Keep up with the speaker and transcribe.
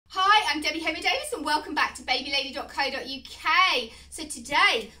I'm Debbie Davis and welcome back to babylady.co.uk. So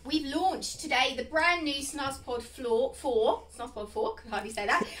today we've launched the brand new SnuzPod 4, could hardly say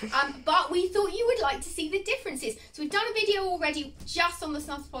that, but we thought you would like to see the differences. So we've done a video already just on the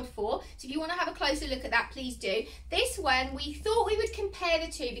SnuzPod 4, so if you want to have a closer look at that, please do. This one we thought we would compare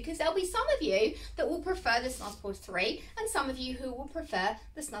the two because there'll be some of you that will prefer the SnuzPod 3 and some of you who will prefer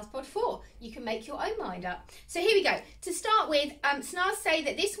the SnuzPod 4. You can make your own mind up. So here we go. To start with, Snuz say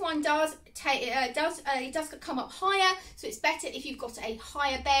that this one does come up higher, so it's better if you've got a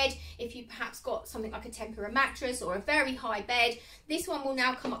higher bed, if you perhaps got something like a Canterbury mattress or a very high bed. This one will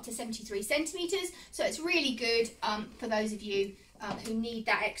now come up to 73 centimetres, so it's really good for those of you who need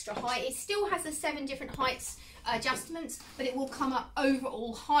that extra height. It still has the 7 different heights adjustments, but it will come up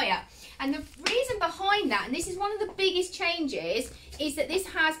overall higher. And the reason behind that, and this is one of the biggest changes, is that this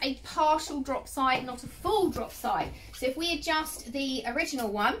has a partial drop side, not a full drop side. So if we adjust the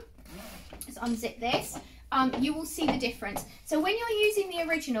original one, let's unzip this, you will see the difference. So when you're using the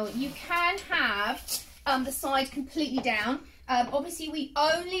original, you can have the side completely down. Obviously, we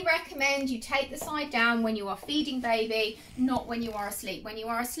only recommend you take the side down when you are feeding baby, not when you are asleep. When you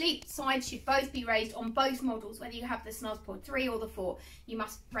are asleep, sides should both be raised on both models, whether you have the SnuzPod 3 or the 4. You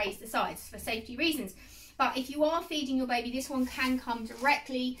must raise the sides for safety reasons. But if you are feeding your baby, this one can come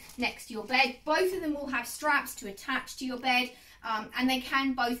directly next to your bed. Both of them will have straps to attach to your bed, and they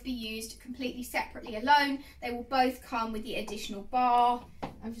can both be used completely separately alone. They will both come with the additional bar.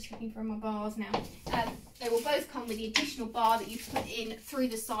 I'm just looking for my bars now. They will both come with the additional bar that you put in through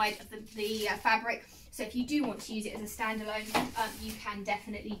the side of the fabric. So if you do want to use it as a standalone, you can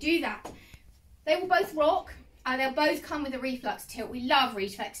definitely do that. They will both rock. They'll both come with a reflux tilt. We love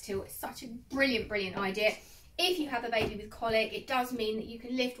reflux tilt. It's such a brilliant idea. If you have a baby with colic, it does mean that you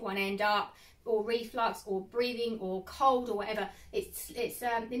can lift one end up, or reflux, or breathing, or cold, or whatever. It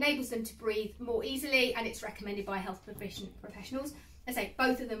enables them to breathe more easily, and it's recommended by health professionals. As I say,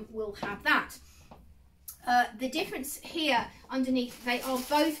 both of them will have that. The difference here underneath, they are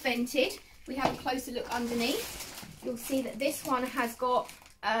both vented. We have a closer look underneath. You'll see that this one has got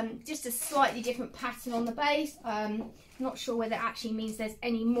just a slightly different pattern on the base. Not sure whether it actually means there's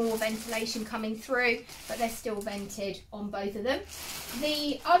any more ventilation coming through, but they're still vented on both of them.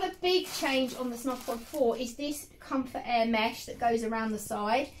 The other big change on the SnuzPod 4 is this comfort air mesh that goes around the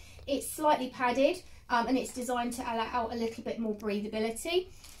side. It's slightly padded, and it's designed to allow a little bit more breathability.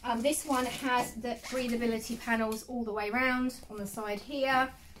 This one has the breathability panels all the way around on the side here.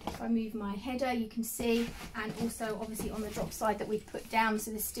 If I move my header, you can see, and also obviously on the drop side that we've put down,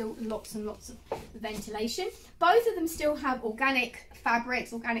 so there's still lots and lots of ventilation. Both of them still have organic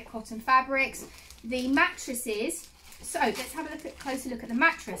fabrics, organic cotton fabrics. The mattresses, so let's have a closer look at the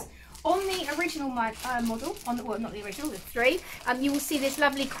mattress. On the original model, well, not the original, the 3, you will see this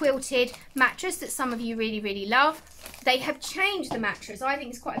lovely quilted mattress that some of you really love. They have changed the mattress. I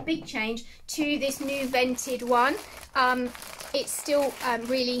think it's quite a big change to this new vented one. It's still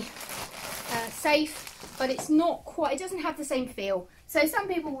really safe, but it's not quite, it doesn't have the same feel. So some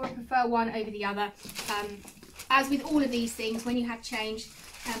people will prefer one over the other. As with all of these things, when you have change,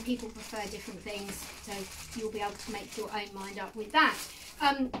 people prefer different things. So you'll be able to make your own mind up with that.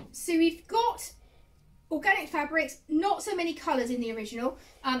 So we've got organic fabrics, not so many colours in the original,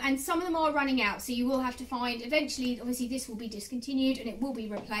 and some of them are running out, so you will have to find, eventually, obviously this will be discontinued and it will be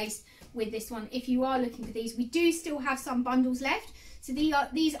replaced with this one. If you are looking for these, we do still have some bundles left, so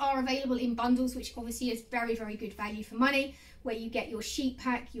these are available in bundles, which obviously is very good value for money, where you get your sheet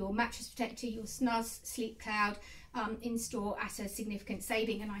pack, your mattress protector, your Snuz Sleep Cloud in store at a significant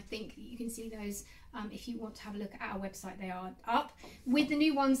saving, and I think you can see those if you want to have a look at our website. They are up. With the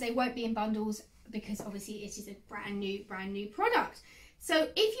new ones, they won't be in bundles because obviously it is a brand new product. So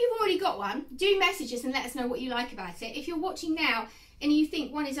if you've already got one, do message us and let us know what you like about it. If you're watching now and you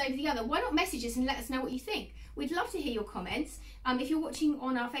think one is over the other, why not message us and let us know what you think? We'd love to hear your comments. If you're watching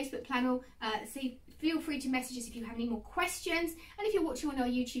on our Facebook panel, feel free to message us if you have any more questions. And if you're watching on our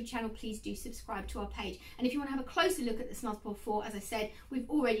YouTube channel, please do subscribe to our page. And if you want to have a closer look at the SnuzPod 4, as I said, we've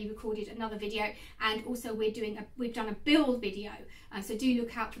already recorded another video, and also we've done a build video. So do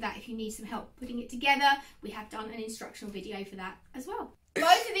look out for that if you need some help putting it together. We have done an instructional video for that as well.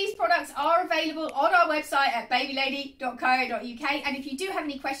 Both of these products are available on our website at babylady.co.uk. And if you do have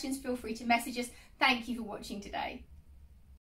any questions, feel free to message us. Thank you for watching today.